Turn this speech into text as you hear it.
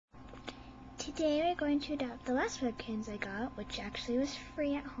Today we're going to adopt the last webkins I got, which actually was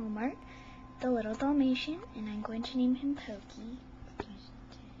free at Hallmark, the little Dalmatian, and I'm going to name him Poky.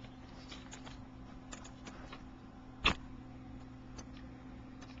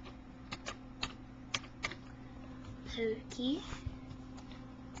 Poky.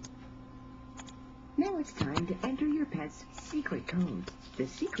 Now it's time to enter your pet's secret code. The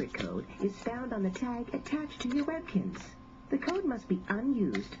secret code is found on the tag attached to your webkins. The code must be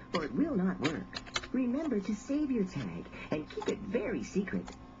unused or it will not work. Remember to save your tag and keep it very secret.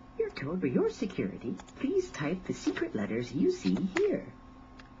 Your code for your security, please type the secret letters you see here.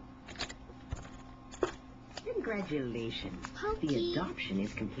 Congratulations. Poky. The adoption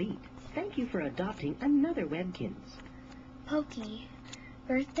is complete. Thank you for adopting another webkins. Poky.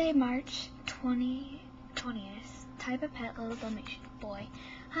 Birthday March 20th. Type of pet, little Dalmatian. Boy.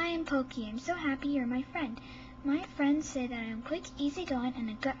 Hi, I'm Poky. I'm so happy you're my friend. My friends say that I'm quick, easygoing, and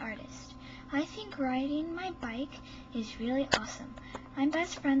a good artist. I think riding my bike is really awesome. I'm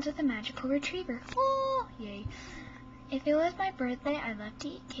best friends with a magical retriever. Oh, yay. If it was my birthday, I'd love to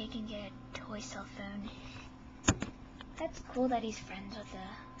eat cake and get a toy cell phone. That's cool that he's friends with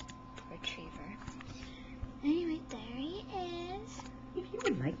a retriever. Anyway, there he is. If you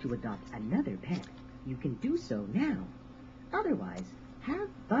would like to adopt another pet, you can do so now. Otherwise, have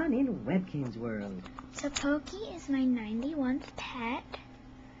fun in Webkins World. So Poky is my 91th pet.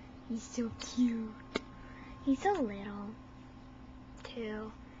 He's so cute. He's so little,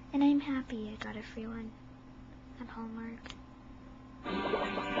 too. And I'm happy I got a free one at Hallmark.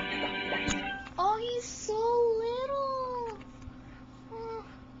 Oh, he's so little. Oh,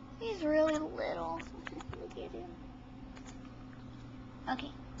 he's really little. Look at him.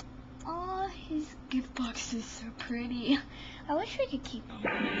 Okay. Oh, his gift box is so pretty. I wish we could keep him.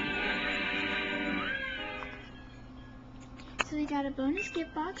 So we got a bonus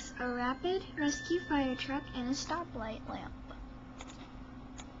gift box, a rapid rescue fire truck, and a stoplight lamp.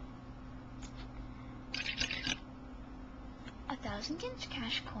 A 1,000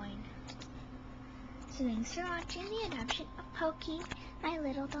 cash coin. So thanks for watching the adoption of Poky, my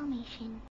little Dalmatian.